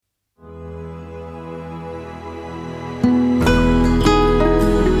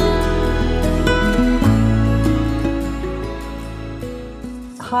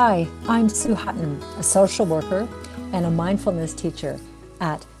Hi, I'm Sue Hutton, a social worker and a mindfulness teacher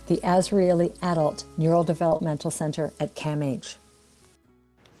at the Azrieli Adult Neurodevelopmental Center at CAMH.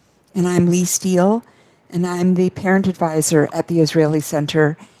 And I'm Lee Steele, and I'm the parent advisor at the Azrieli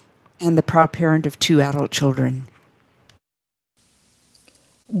Center and the proud parent of 2 adult children.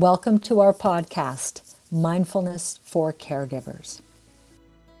 Welcome to our podcast, Mindfulness for Caregivers.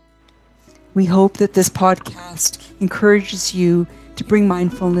 We hope that this podcast encourages you to bring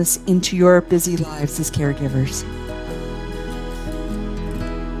mindfulness into your busy lives as caregivers.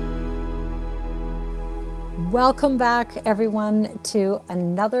 Welcome back, everyone, to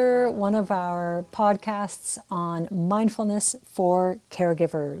another one of our podcasts on mindfulness for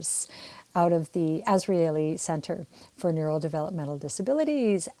caregivers out of the Azrieli Center for Neurodevelopmental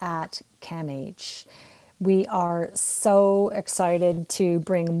Disabilities at CAMH. We are so excited to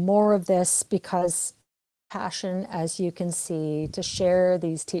bring more of this because passion, as you can see, to share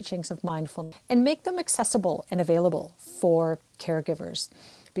these teachings of mindfulness and make them accessible and available for caregivers,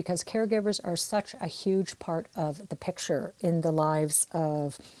 because caregivers are such a huge part of the picture in the lives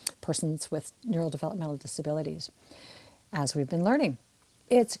of persons with neurodevelopmental disabilities. As we've been learning,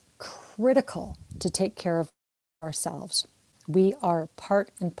 it's critical to take care of ourselves. We are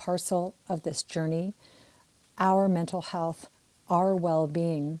part and parcel of this journey. Our mental health, our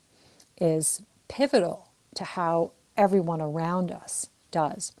well-being is pivotal to how everyone around us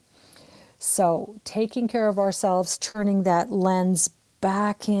does. So taking care of ourselves, turning that lens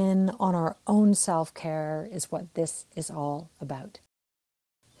back in on our own self-care is what this is all about.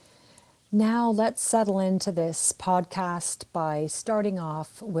 Now let's settle into this podcast by starting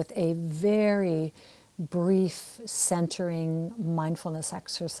off with a very brief centering mindfulness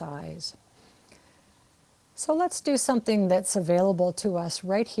exercise. So let's do something that's available to us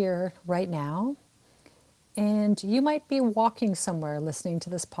right here, right now. And you might be walking somewhere listening to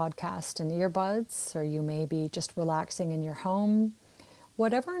this podcast in earbuds, or you may be just relaxing in your home,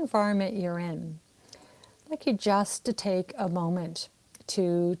 whatever environment you're in. I'd like you just to take a moment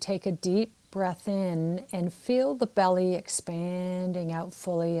to take a deep breath in and feel the belly expanding out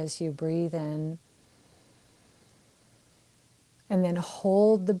fully as you breathe in. And then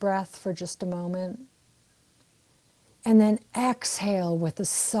hold the breath for just a moment. And then exhale with a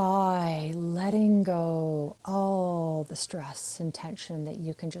sigh, letting go all the stress and tension that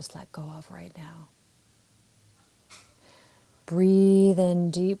you can just let go of right now. Breathe in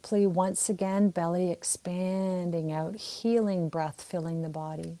deeply once again, belly expanding out, healing breath filling the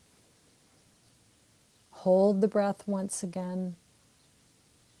body. Hold the breath once again.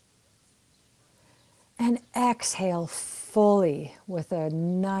 And exhale fully with a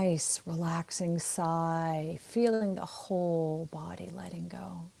nice relaxing sigh, feeling the whole body letting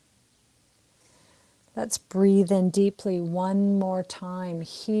go. Let's breathe in deeply one more time,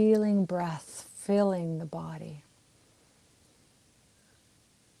 healing breath filling the body.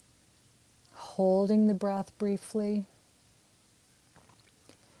 Holding the breath briefly.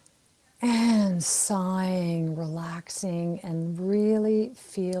 And sighing, relaxing, and really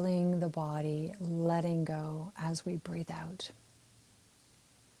feeling the body letting go as we breathe out.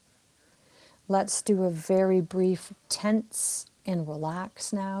 Let's do a very brief tense and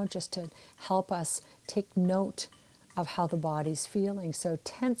relax now, just to help us take note of how the body's feeling. So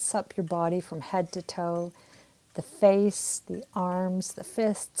tense up your body from head to toe, the face, the arms, the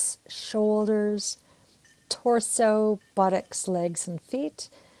fists, shoulders, torso, buttocks, legs, and feet.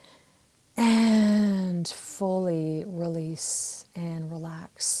 And fully release and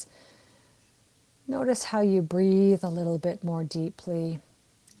relax. Notice how you breathe a little bit more deeply,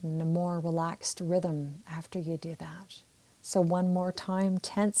 in a more relaxed rhythm after you do that. So one more time,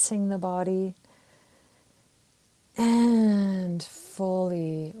 tensing the body and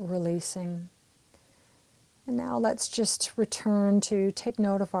fully releasing. And now let's just return to take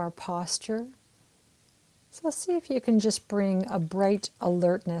note of our posture. So see if you can just bring a bright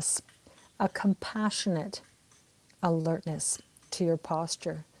alertness, a compassionate alertness to your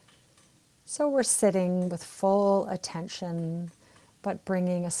posture. So we're sitting with full attention, but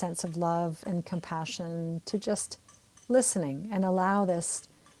bringing a sense of love and compassion to just listening, and allow this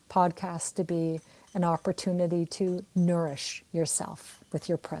podcast to be an opportunity to nourish yourself with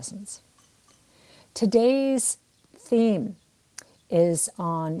your presence. Today's theme is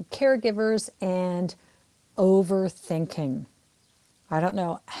on caregivers and overthinking. I don't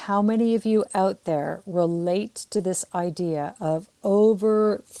know how many of you out there relate to this idea of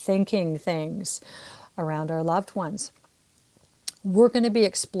overthinking things around our loved ones. We're going to be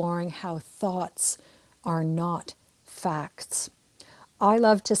exploring how thoughts are not facts. I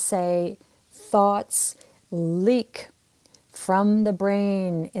love to say thoughts leak from the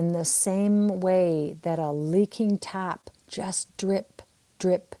brain in the same way that a leaking tap just drip,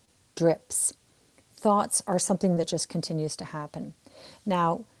 drip, drips. Thoughts are something that just continues to happen.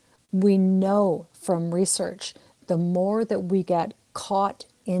 Now, we know from research, the more that we get caught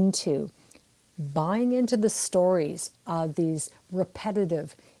into buying into the stories of these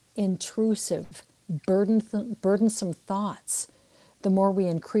repetitive, intrusive, burdensome thoughts, the more we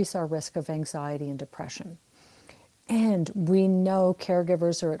increase our risk of anxiety and depression. And we know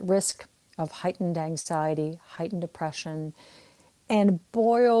caregivers are at risk of heightened anxiety, heightened depression. And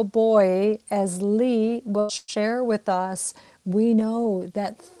boy, oh boy, as Lee will share with us, we know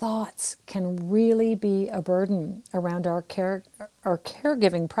that thoughts can really be a burden around our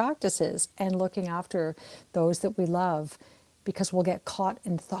caregiving practices and looking after those that we love, because we'll get caught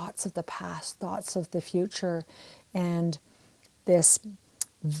in thoughts of the past, thoughts of the future, and this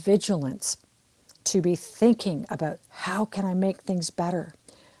vigilance to be thinking about, how can I make things better?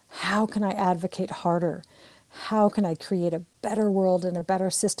 How can I advocate harder? How can I create a better world and a better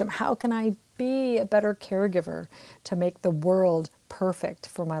system? How can I be a better caregiver to make the world perfect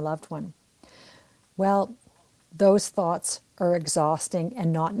for my loved one? Well, those thoughts are exhausting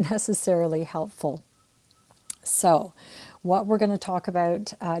and not necessarily helpful. So, what we're going to talk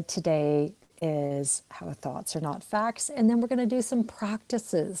about today is how thoughts are not facts, and then we're going to do some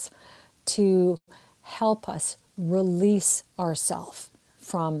practices to help us release ourselves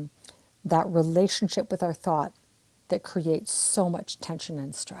from that relationship with our thought that creates so much tension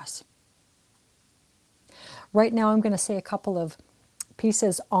and stress. Right now, I'm going to say a couple of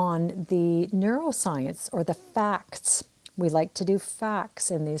pieces on the neuroscience or the facts. We like to do facts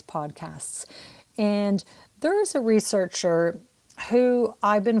in these podcasts. And there's a researcher who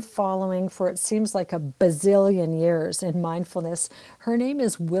I've been following for, it seems like, a bazillion years in mindfulness. Her name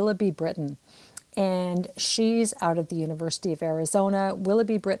is Willoughby Britton, and she's out of the University of Arizona.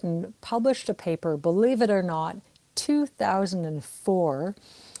 Willoughby Britton published a paper, believe it or not, 2004,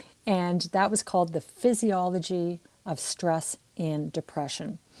 and that was called The Physiology of Stress in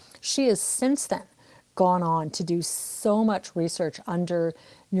Depression. She has since then gone on to do so much research under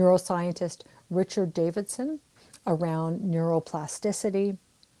neuroscientist Richard Davidson around neuroplasticity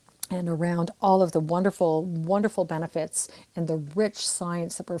and around all of the wonderful, wonderful benefits and the rich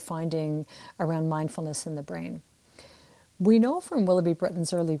science that we're finding around mindfulness in the brain. We know from Willoughby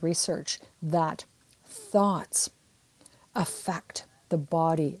Britton's early research that thoughts affect the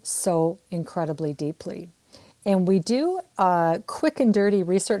body so incredibly deeply. And we do a quick and dirty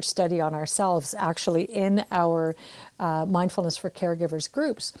research study on ourselves, actually, in our Mindfulness for Caregivers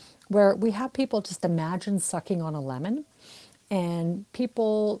groups, where we have people just imagine sucking on a lemon, and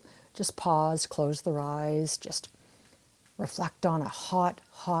people just pause, close their eyes, just reflect on a hot,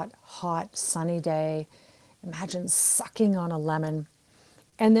 hot, hot sunny day. Imagine sucking on a lemon.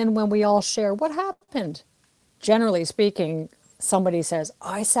 And then when we all share what happened, generally speaking, somebody says,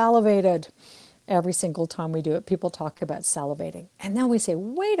 I salivated. Every single time we do it, people talk about salivating. And then we say,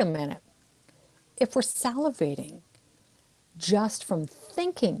 wait a minute. If we're salivating just from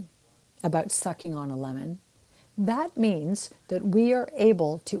thinking about sucking on a lemon, that means that we are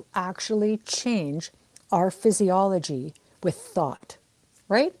able to actually change our physiology with thought,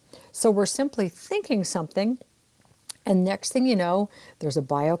 right? So we're simply thinking something, and next thing you know, there's a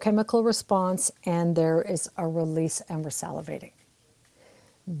biochemical response and there is a release, and we're salivating.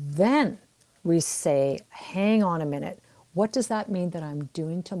 Then we say, hang on a minute, what does that mean that I'm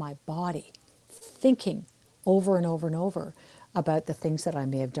doing to my body? Thinking over and over and over about the things that I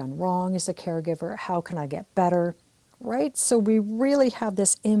may have done wrong as a caregiver. How can I get better? Right? So we really have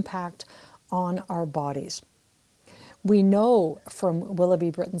this impact on our bodies. We know from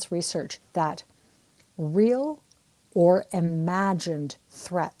Willoughby Britton's research that real or imagined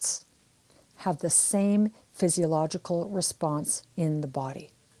threats have the same physiological response in the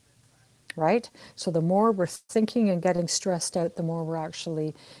body. Right? So the more we're thinking and getting stressed out, the more we're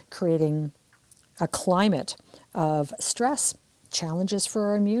actually creating a climate of stress, challenges for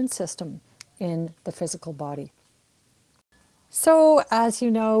our immune system in the physical body. So, as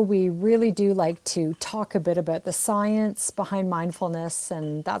you know, we really do like to talk a bit about the science behind mindfulness,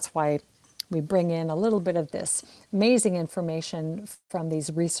 and that's why we bring in a little bit of this amazing information from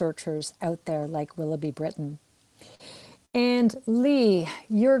these researchers out there like Willoughby Britton. And Lee,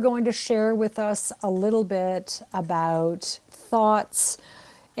 you're going to share with us a little bit about thoughts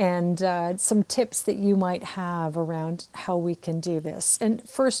and some tips that you might have around how we can do this. And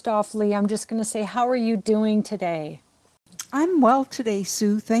first off, Lee, I'm just going to say, how are you doing today? I'm well today,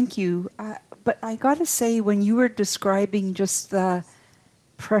 Sue. Thank you. But I got to say, when you were describing just the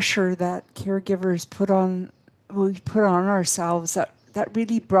pressure that caregivers put on we put on ourselves, that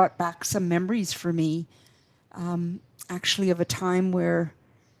really brought back some memories for me, actually, of a time where,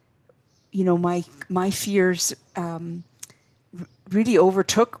 my fears really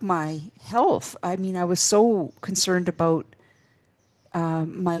overtook my health. I mean, I was so concerned about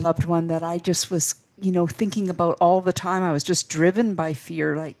my loved one that I just was, thinking about all the time. I was just driven by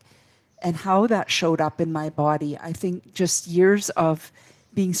fear, like, and how that showed up in my body. I think just years of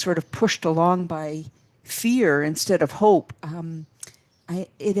being sort of pushed along by fear instead of hope.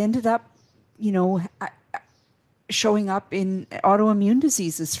 It ended up, showing up in autoimmune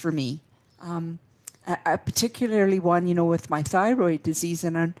diseases for me. Particularly one, with my thyroid disease.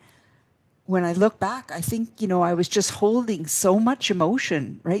 And when I look back, I think, I was just holding so much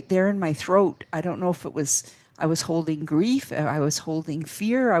emotion right there in my throat. I don't know if it was, I was holding grief, I was holding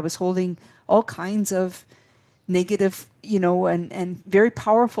fear, I was holding all kinds of negative, and very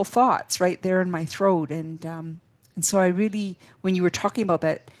powerful thoughts right there in my throat. And so I really, when you were talking about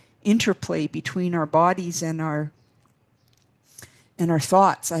that interplay between our bodies and our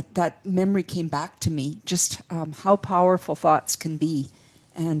thoughts, that memory came back to me, just how powerful thoughts can be,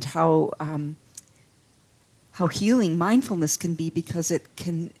 and how healing mindfulness can be, because it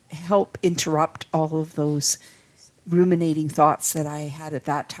can help interrupt all of those ruminating thoughts that I had at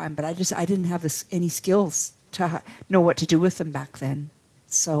that time. But I didn't have any skills to know what to do with them back then.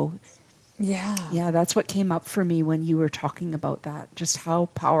 So yeah, that's what came up for me when you were talking about that, just how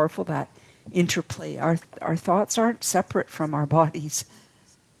powerful that interplay. Our thoughts aren't separate from our bodies.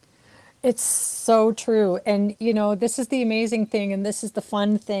 It's so true. And, this is the amazing thing, and this is the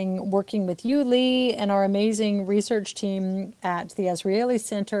fun thing working with you, Lee, and our amazing research team at the Azrieli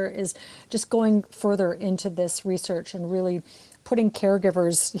Center, is just going further into this research and really putting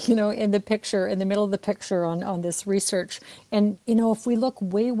caregivers, in the picture, in the middle of the picture on this research. And, if we look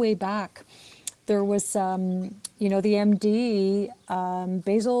way, way back, there was, the MD,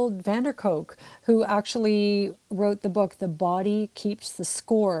 Basil van der Kolk, who actually wrote the book, The Body Keeps the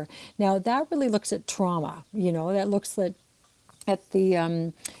Score. Now, that really looks at trauma, that looks at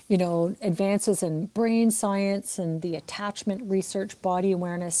the, advances in brain science and the attachment research, body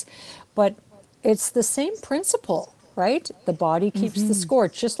awareness. But it's the same principle, right? The body keeps the score.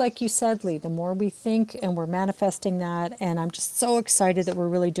 Just like you said, Lee, the more we think and we're manifesting that. And I'm just so excited that we're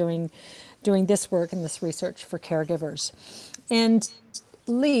really doing this work and this research for caregivers. And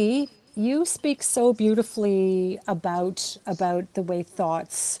Lee, you speak so beautifully about the way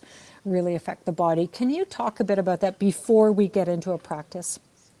thoughts really affect the body. Can you talk a bit about that before we get into a practice?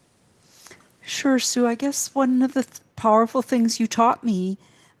 Sure, Sue. I guess one of the powerful things you taught me,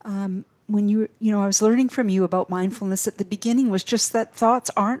 when I was learning from you about mindfulness at the beginning, was just that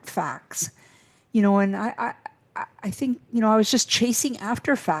thoughts aren't facts. And I think, I was just chasing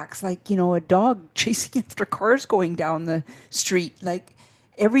after facts, like, a dog chasing after cars going down the street. Like,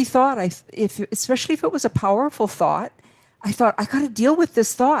 every thought, especially if it was a powerful thought, I thought, I got to deal with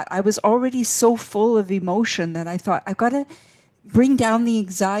this thought. I was already so full of emotion that I thought, I've got to bring down the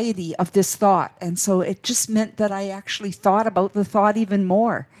anxiety of this thought. And so it just meant that I actually thought about the thought even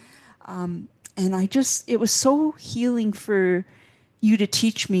more. And it was so healing for you to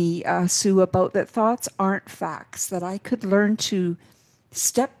teach me, Sue, about that thoughts aren't facts, that I could learn to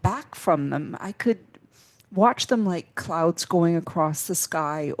step back from them. I could watch them like clouds going across the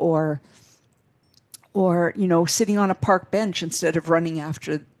sky, or sitting on a park bench instead of running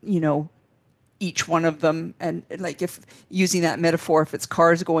after, each one of them. And like, if using that metaphor, if it's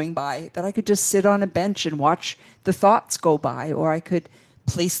cars going by, that I could just sit on a bench and watch the thoughts go by, or I could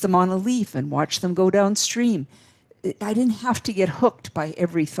place them on a leaf and watch them go downstream. I didn't have to get hooked by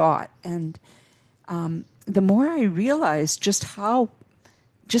every thought. And the more I realized just how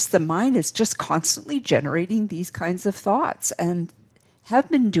just the mind is just constantly generating these kinds of thoughts, and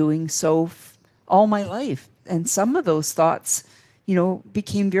have been doing so all my life. And some of those thoughts,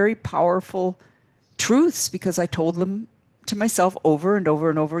 became very powerful truths, because I told them to myself over and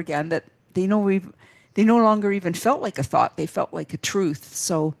over and over again that they no longer even felt like a thought. They felt like a truth.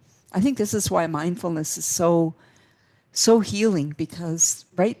 So I think this is why mindfulness is so healing, because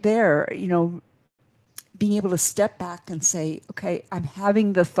right there, being able to step back and say, okay, I'm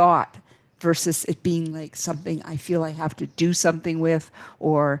having the thought, versus it being like something I feel I have to do something with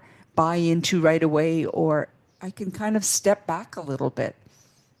or buy into right away, or I can kind of step back a little bit.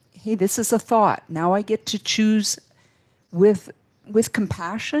 Hey, this is a thought. Now I get to choose with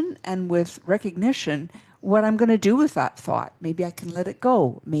compassion and with recognition what I'm going to do with that thought. Maybe I can let it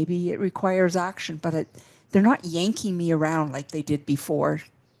go. Maybe it requires action, but they're not yanking me around like they did before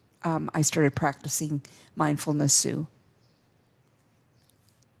I started practicing mindfulness, Sue.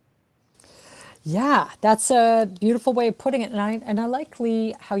 Yeah, that's a beautiful way of putting it. And I like,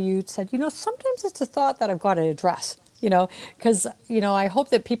 Lee, how you said, sometimes it's a thought that I've got to address, because, I hope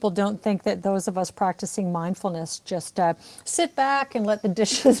that people don't think that those of us practicing mindfulness just sit back and let the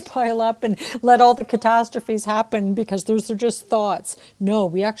dishes pile up and let all the catastrophes happen because those are just thoughts. No,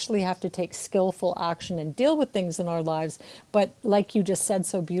 we actually have to take skillful action and deal with things in our lives. But like you just said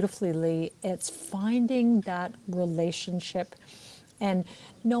so beautifully, Lee, it's finding that relationship and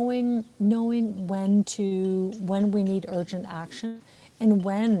knowing when we need urgent action and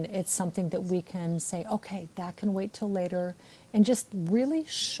when it's something that we can say, okay, that can wait till later, and just really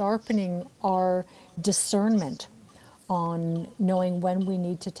sharpening our discernment on knowing when we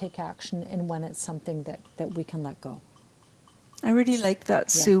need to take action and when it's something that we can let go. I really like that,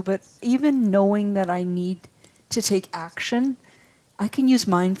 Yeah. Sue. But even knowing that I need to take action, I can use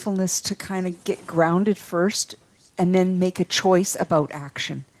mindfulness to kind of get grounded first and then make a choice about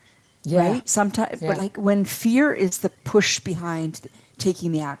action, Yeah. right? Sometimes, but Yeah. like when fear is the push behind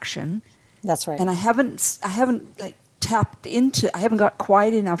taking the action, That's right. and I haven't like tapped into, I haven't got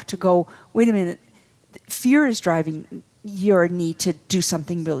quiet enough to go, wait a minute, fear is driving your need to do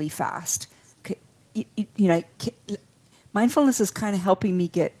something really fast. Okay, mindfulness is kind of helping me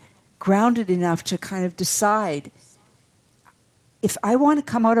get grounded enough to kind of decide if I want to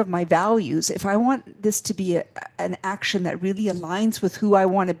come out of my values, if I want this to be an action that really aligns with who I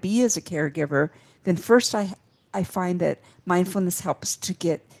want to be as a caregiver, then first I find that mindfulness helps to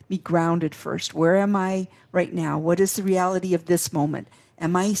get me grounded first. Where am I right now? What is the reality of this moment?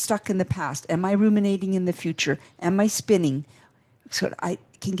 Am I stuck in the past? Am I ruminating in the future? Am I spinning? So I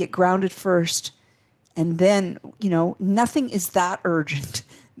can get grounded first. And then, nothing is that urgent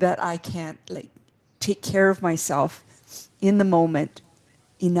that I can't like take care of myself in the moment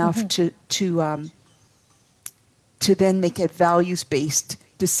enough to then make a values based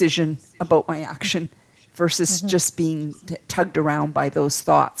decision about my action versus just being tugged around by those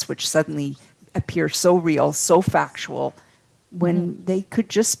thoughts, which suddenly appear so real, so factual, when they could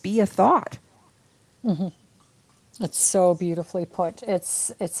just be a thought. It's so beautifully put.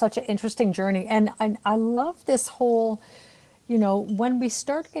 It's such an interesting journey, and I love this whole, when we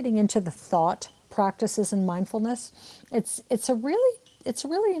start getting into the thought practices and mindfulness, it's a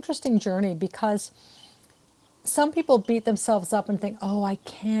really interesting journey because some people beat themselves up and think, oh, I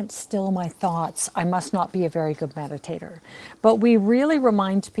can't still my thoughts. I must not be a very good meditator. But we really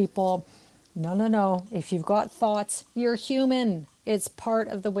remind people, no, no, no. If you've got thoughts, you're human. It's part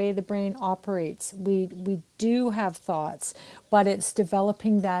of the way the brain operates. We do have thoughts, but it's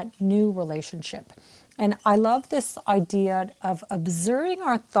developing that new relationship. And I love this idea of observing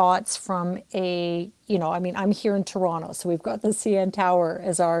our thoughts from I'm here in Toronto, so we've got the CN Tower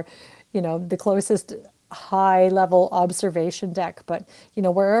as our, the closest high level observation deck. But,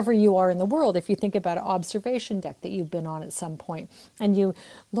 wherever you are in the world, if you think about an observation deck that you've been on at some point, and you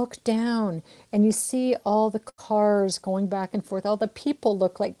look down and you see all the cars going back and forth, all the people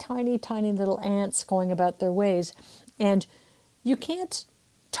look like tiny, tiny little ants going about their ways. And you can't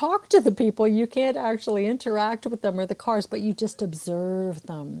talk to the people, you can't actually interact with them or the cars, but you just observe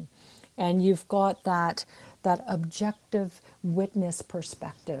them. And you've got that objective witness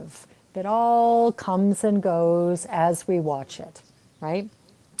perspective that all comes and goes as we watch it, right?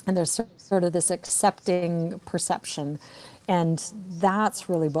 And there's sort of this accepting perception. And that's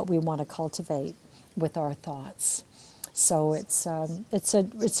really what we want to cultivate with our thoughts. So it's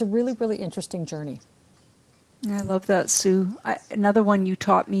a really, really interesting journey. I love that, Sue. Another one you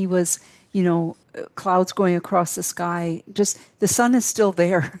taught me was, clouds going across the sky. Just the sun is still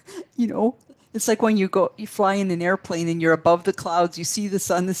there, you know. It's like when you fly in an airplane and you're above the clouds, you see the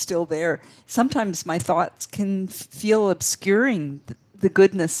sun is still there. Sometimes my thoughts can feel obscuring the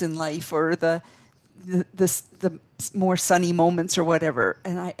goodness in life or the more sunny moments or whatever.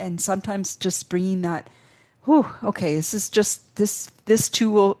 And sometimes just bringing that, whew, okay, this is just this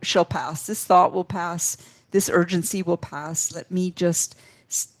too shall pass. This thought will pass. This urgency will pass. Let me just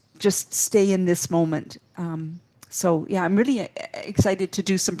stay in this moment. So yeah, I'm really excited to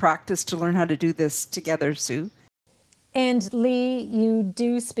do some practice to learn how to do this together, Sue. And Lee, you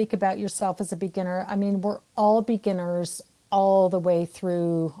do speak about yourself as a beginner. I mean, we're all beginners all the way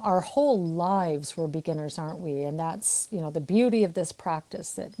through our whole lives. We're beginners, aren't we? And that's, the beauty of this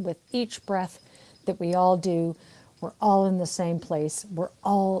practice, that with each breath that we all do, we're all in the same place. We're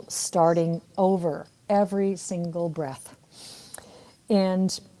all starting over every single breath.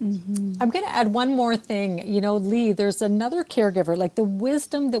 And I'm going to add one more thing. Lee, there's another caregiver, like the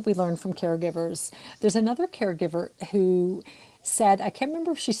wisdom that we learn from caregivers. There's another caregiver who said, I can't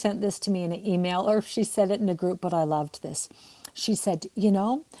remember if she sent this to me in an email or if she said it in a group, but I loved this. She said, you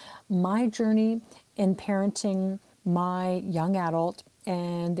know, my journey in parenting my young adult,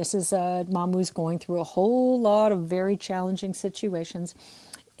 and this is a mom who's going through a whole lot of very challenging situations,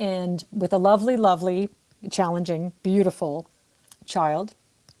 and with a lovely, lovely, challenging, beautiful child.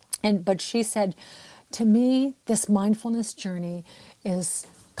 And but she said, to me, this mindfulness journey is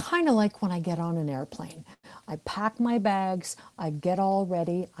kind of like when I get on an airplane. I pack my bags, I get all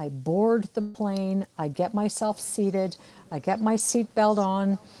ready, I board the plane, I get myself seated, I get my seatbelt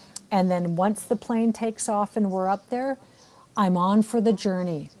on, and then once the plane takes off and we're up there, I'm on for the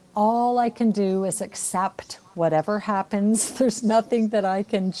journey. All I can do is accept whatever happens. There's nothing that I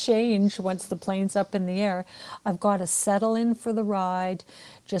can change once the plane's up in the air. I've got to settle in for the ride,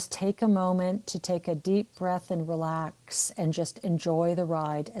 just take a moment to take a deep breath and relax and just enjoy the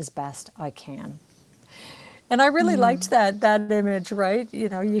ride as best I can. And I really liked that image, right? You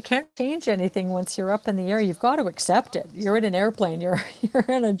know, you can't change anything once you're up in the air. You've got to accept it. You're in an airplane. You're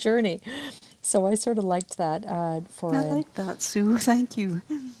on a journey. So I sort of liked that for I it. like that, Sue. Thank you.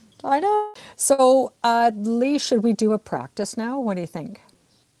 I know. So, Lee, should we do a practice now? What do you think?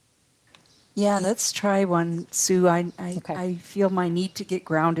 Yeah, let's try one, Sue. Okay. I feel my need to get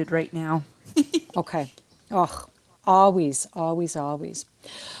grounded right now. Okay. Oh, always, always, always.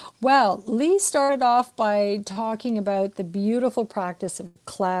 Well, Lee started off by talking about the beautiful practice of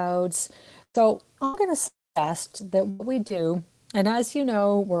clouds. So I'm going to suggest that what we do, and as you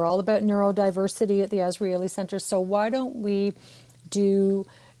know, we're all about neurodiversity at the Azrieli Center. So why don't we do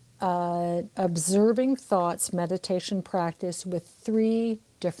observing thoughts meditation practice with three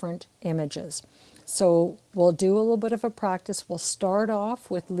different images. So we'll do a little bit of a practice. We'll start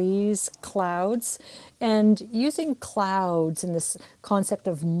off with Lee's clouds and using clouds in this concept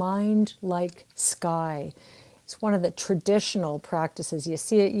of mind like sky. It's one of the traditional practices. You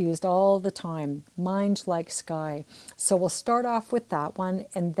see it used all the time, mind like sky. So we'll start off with that one,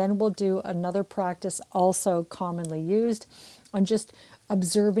 and then we'll do another practice also commonly used on just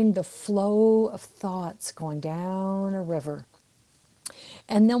observing the flow of thoughts going down a river.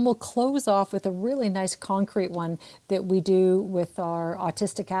 And then we'll close off with a really nice concrete one that we do with our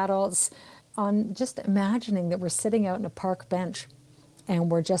autistic adults on just imagining that we're sitting out in a park bench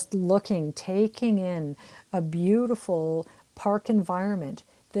and we're just looking, taking in a beautiful park environment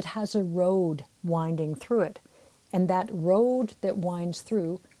that has a road winding through it. And that road that winds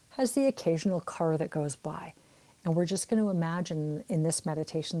through has the occasional car that goes by. And we're just going to imagine in this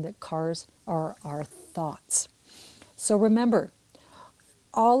meditation that cars are our thoughts. So remember,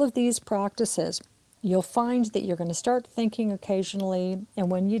 all of these practices, you'll find that you're going to start thinking occasionally. And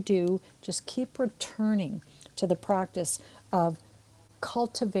when you do, just keep returning to the practice of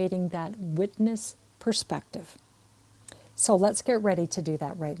cultivating that witness perspective. So let's get ready to do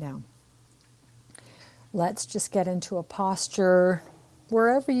that right now. Let's just get into a posture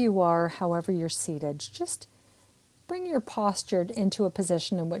wherever you are, however you're seated. Just bring your posture into a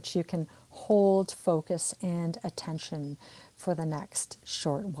position in which you can hold focus and attention for the next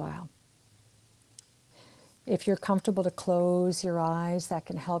short while. If you're comfortable to close your eyes, that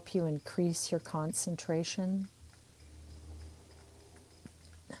can help you increase your concentration.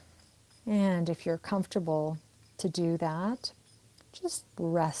 And if you're comfortable to do that, just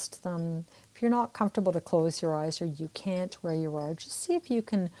rest them. If you're not comfortable to close your eyes or you can't where you are, just see if you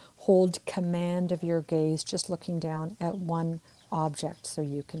can hold command of your gaze, just looking down at one object so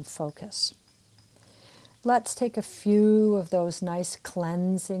you can focus. Let's take a few of those nice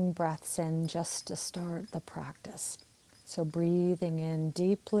cleansing breaths in just to start the practice. So breathing in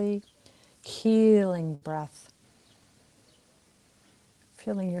deeply, healing breath.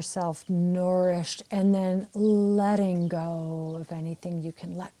 Feeling yourself nourished, and then letting go of anything you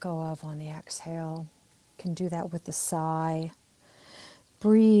can let go of on the exhale. You can do that with the sigh.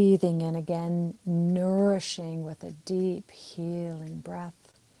 Breathing in again, nourishing with a deep healing breath.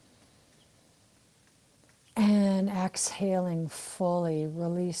 And exhaling fully,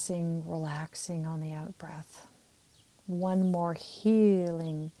 releasing, relaxing on the out breath. One more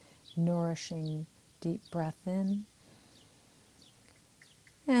healing, nourishing, deep breath in.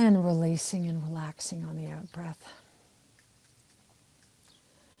 And releasing and relaxing on the out breath.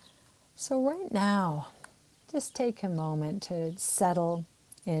 So right now, just take a moment to settle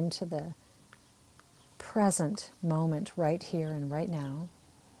into the present moment right here and right now.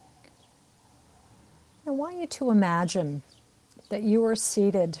 I want you to imagine that you are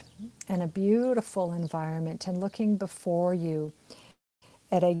seated in a beautiful environment and looking before you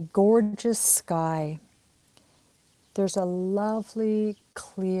at a gorgeous sky. There's a lovely,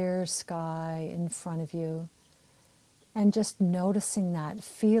 clear sky in front of you. And just noticing that,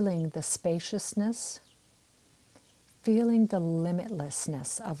 feeling the spaciousness feeling the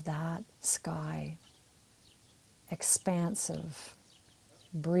limitlessness of that sky, expansive,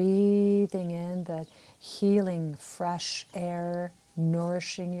 breathing in the healing, fresh air,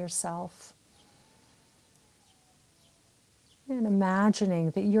 nourishing yourself, and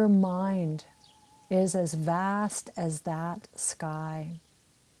imagining that your mind is as vast as that sky.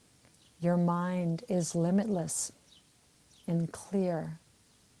 Your mind is limitless and clear.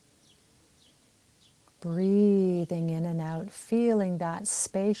 Breathing in and out, feeling that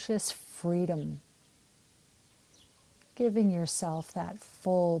spacious freedom, giving yourself that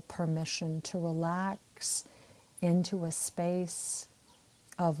full permission to relax into a space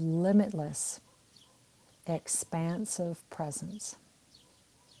of limitless, expansive presence.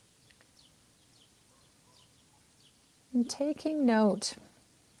 And taking note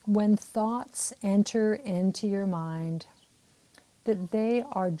when thoughts enter into your mind that they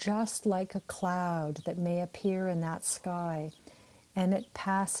are just like a cloud that may appear in that sky, and it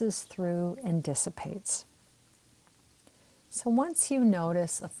passes through and dissipates. So once you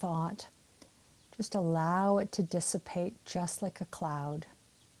notice a thought, just allow it to dissipate just like a cloud.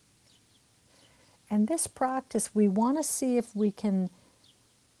 And this practice, we want to see if we can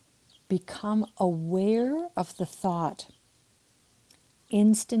become aware of the thought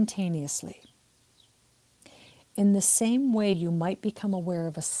instantaneously. In the same way you might become aware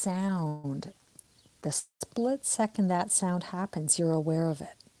of a sound, the split second that sound happens, you're aware of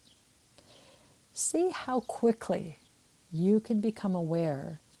it. See how quickly you can become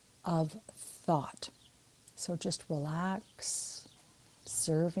aware of thought. So just relax,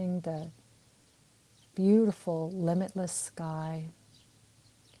 observing the beautiful, limitless sky.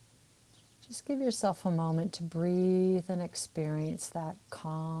 Just give yourself a moment to breathe and experience that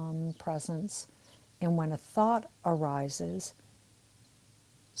calm presence. And when a thought arises,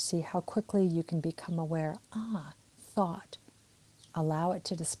 see how quickly you can become aware, thought. Allow it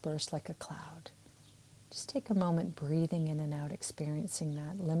to disperse like a cloud. Just take a moment breathing in and out, experiencing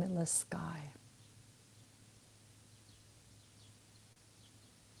that limitless sky.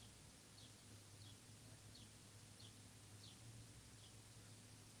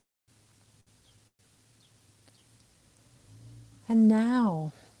 And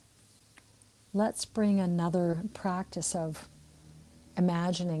now, let's bring another practice of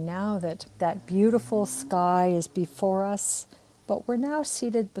imagining now that that beautiful sky is before us, but we're now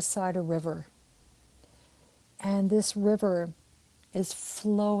seated beside a river. And this river is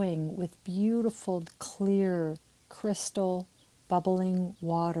flowing with beautiful, clear, crystal, bubbling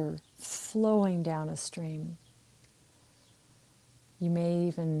water flowing down a stream. You may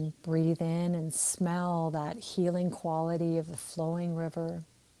even breathe in and smell that healing quality of the flowing river.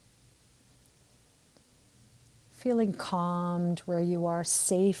 Feeling calmed where you are,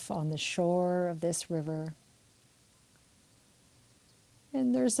 safe on the shore of this river.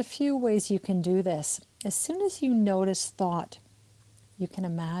 And there's a few ways you can do this. As soon as you notice thought, you can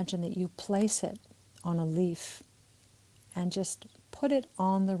imagine that you place it on a leaf and just put it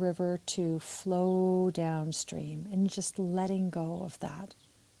on the river to flow downstream, and just letting go of that.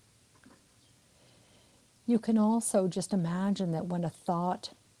 You can also just imagine that when a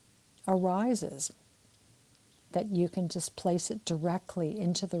thought arises, that you can just place it directly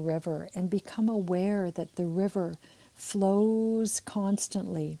into the river and become aware that the river flows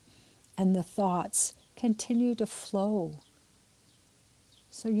constantly and the thoughts continue to flow.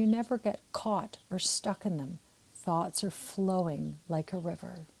 So you never get caught or stuck in them. Thoughts are flowing like a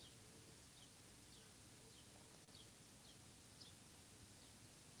river.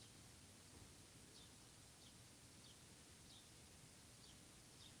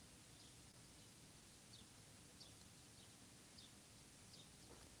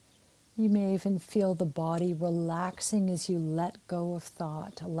 You may even feel the body relaxing as you let go of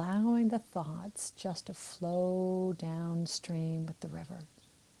thought, allowing the thoughts just to flow downstream with the river.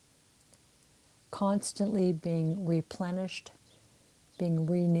 Constantly being replenished, being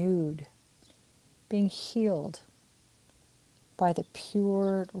renewed, being healed by the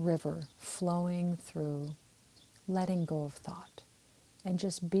pure river flowing through, letting go of thought, and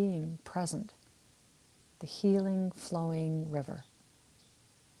just being present, the healing, flowing river.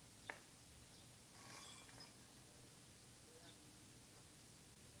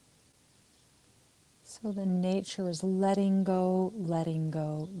 So the nature is letting go, letting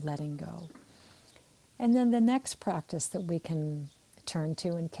go, letting go. And then the next practice that we can turn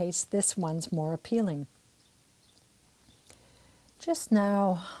to, in case this one's more appealing. Just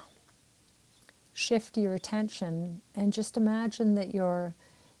now, shift your attention and just imagine that you're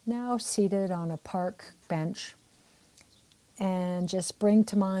now seated on a park bench, and just bring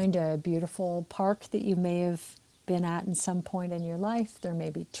to mind a beautiful park that you may have been at in some point in your life. There may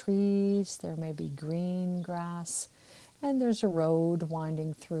be trees, there may be green grass, and there's a road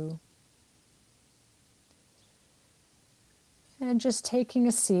winding through. And just taking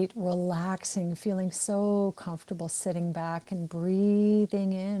a seat, relaxing, feeling so comfortable sitting back and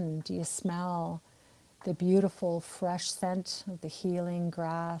breathing in. Do you smell the beautiful fresh scent of the healing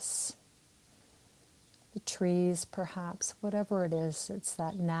grass, the trees perhaps, whatever it is, it's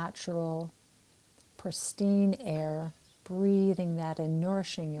that natural, pristine air, breathing that and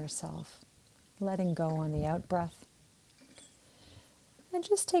nourishing yourself, letting go on the out breath. And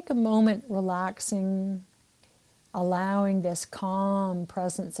just take a moment relaxing, allowing this calm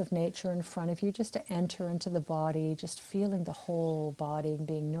presence of nature in front of you just to enter into the body, just feeling the whole body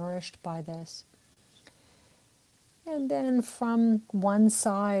being nourished by this. And then from one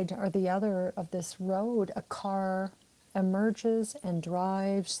side or the other of this road, a car emerges and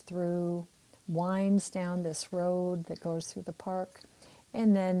drives through, winds down this road that goes through the park,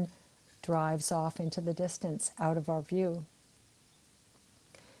 and then drives off into the distance out of our view.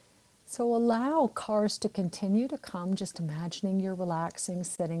 So allow cars to continue to come, just imagining you're relaxing,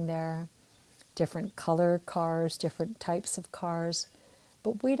 sitting there. Different color cars, different types of cars,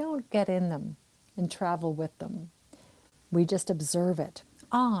 but we don't get in them and travel with them. We just observe it.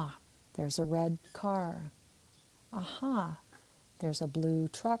 Ah, there's a red car. Aha, there's a blue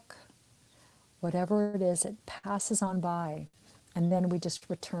truck. Whatever it is, it passes on by. And then we just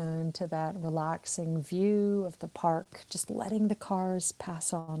return to that relaxing view of the park, just letting the cars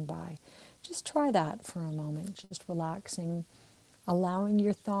pass on by. Just try that for a moment, just relaxing, allowing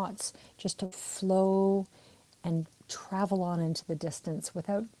your thoughts just to flow and travel on into the distance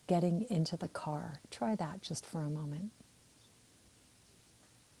without getting into the car. Try that just for a moment.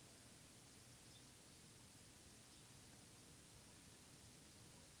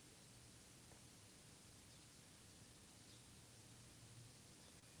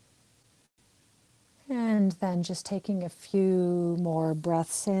 And then just taking a few more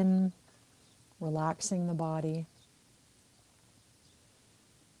breaths in, relaxing the body.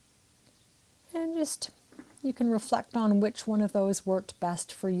 And just, you can reflect on which one of those worked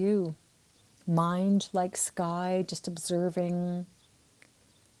best for you. Mind like sky, just observing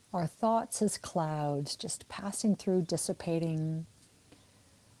our thoughts as clouds, just passing through, dissipating.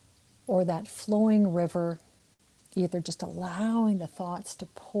 Or that flowing river, either just allowing the thoughts to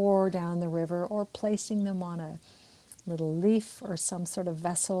pour down the river or placing them on a little leaf or some sort of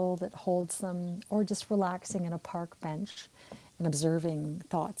vessel that holds them, or just relaxing in a park bench and observing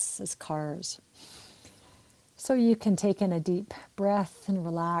thoughts as cars. So you can take in a deep breath and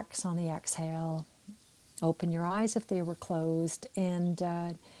relax on the exhale. Open your eyes if they were closed, and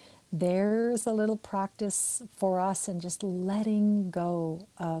there's a little practice for us in just letting go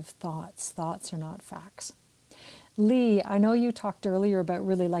of thoughts. Thoughts are not facts. Lee, I know you talked earlier about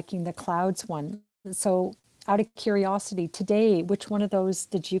really liking the clouds one. So out of curiosity, today, which one of those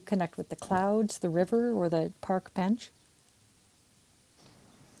did you connect with? The clouds, the river, or the park bench?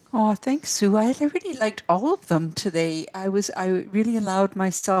 Oh, thanks, Sue. I really liked all of them today. I really allowed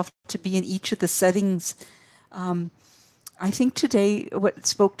myself to be in each of the settings. I think today what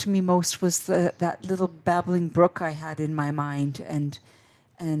spoke to me most was that little babbling brook I had in my mind, and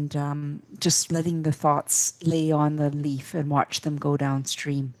just letting the thoughts lay on the leaf and watch them go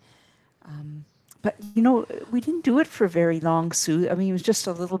downstream. But we didn't do it for very long, Sue. I mean, it was just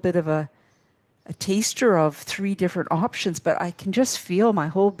a little bit of a taster of three different options, but I can just feel my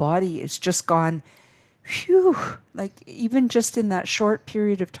whole body is just gone, phew, like even just in that short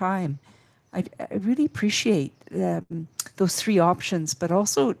period of time. I really appreciate those three options, but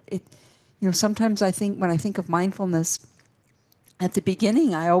also sometimes I think when I think of mindfulness, at the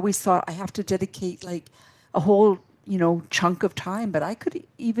beginning, I always thought I have to dedicate like a whole, chunk of time, but I could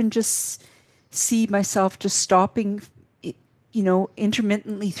even just see myself just stopping,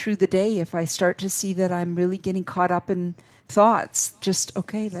 intermittently through the day. If I start to see that I'm really getting caught up in thoughts, just,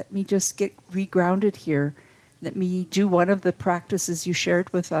 okay, let me just get regrounded here. Let me do one of the practices you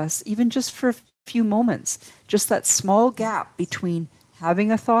shared with us, even just for a few moments, just that small gap between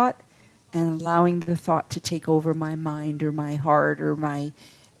having a thought and allowing the thought to take over my mind or my heart or my,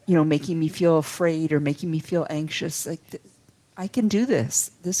 making me feel afraid or making me feel anxious. Like I can do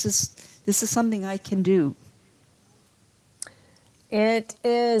this. This is something I can do. It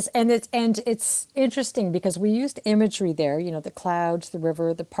is, and it's interesting because we used imagery there, the clouds, the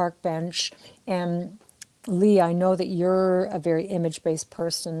river, the park bench, and Lee, I know that you're a very image-based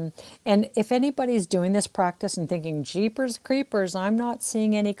person, and if anybody's doing this practice and thinking, jeepers creepers, I'm not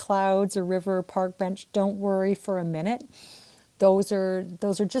seeing any clouds or river or park bench, don't worry for a minute. those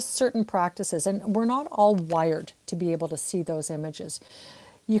are just certain practices, and we're not all wired to be able to see those images.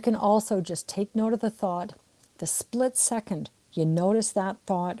 You can also just take note of the thought, the split second you notice that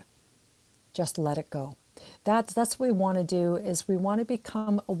thought, just let it go. That's what we want to do, is we want to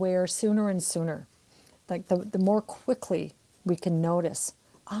become aware sooner and sooner. Like the more quickly we can notice,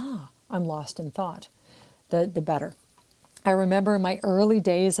 I'm lost in thought, the better. I remember in my early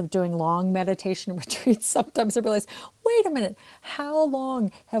days of doing long meditation retreats, sometimes I realized, wait a minute, how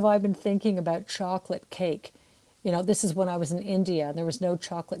long have I been thinking about chocolate cake? This is when I was in India and there was no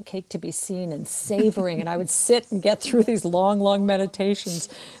chocolate cake to be seen, and savoring. And I would sit and get through these long, long meditations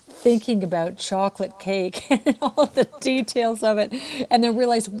thinking about chocolate cake and all of the details of it. And then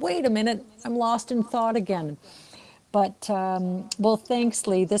realize, wait a minute, I'm lost in thought again. But well, thanks,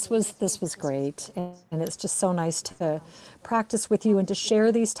 Lee. This was great, and it's just so nice to practice with you and to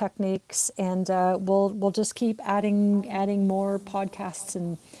share these techniques. And we'll just keep adding more podcasts,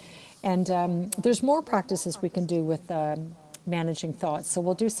 and there's more practices we can do with managing thoughts. So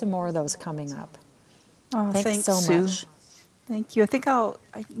we'll do some more of those coming up. Oh, Thanks so Sue. much. Thank you.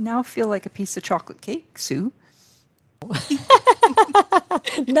 I now feel like a piece of chocolate cake, Sue.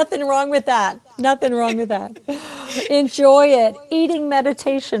 Nothing wrong with that. Nothing wrong with that. Enjoy it. Eating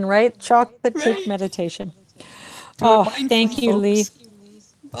meditation, right? Chocolate cake meditation. Oh, thank you, Lee.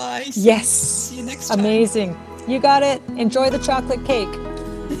 Bye. Yes. See you next time. Amazing. You got it. Enjoy the chocolate cake.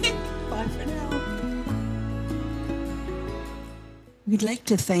 Bye for now. We'd like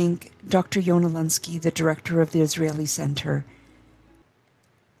to thank Dr. Yona Lunsky, the director of the Israeli Center,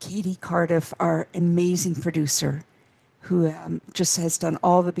 Katie Cardiff, our amazing producer, who just has done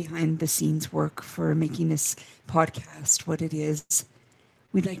all the behind-the-scenes work for making this podcast what it is.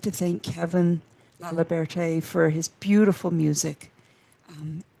 We'd like to thank Kevin Laliberte for his beautiful music,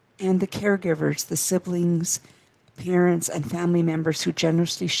 and the caregivers, the siblings, parents, and family members who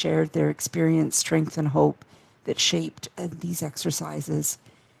generously shared their experience, strength, and hope that shaped these exercises.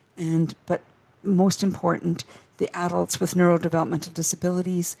 But most important, the adults with neurodevelopmental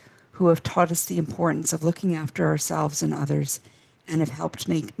disabilities who have taught us the importance of looking after ourselves and others, and have helped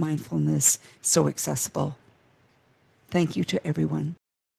make mindfulness so accessible. Thank you to everyone.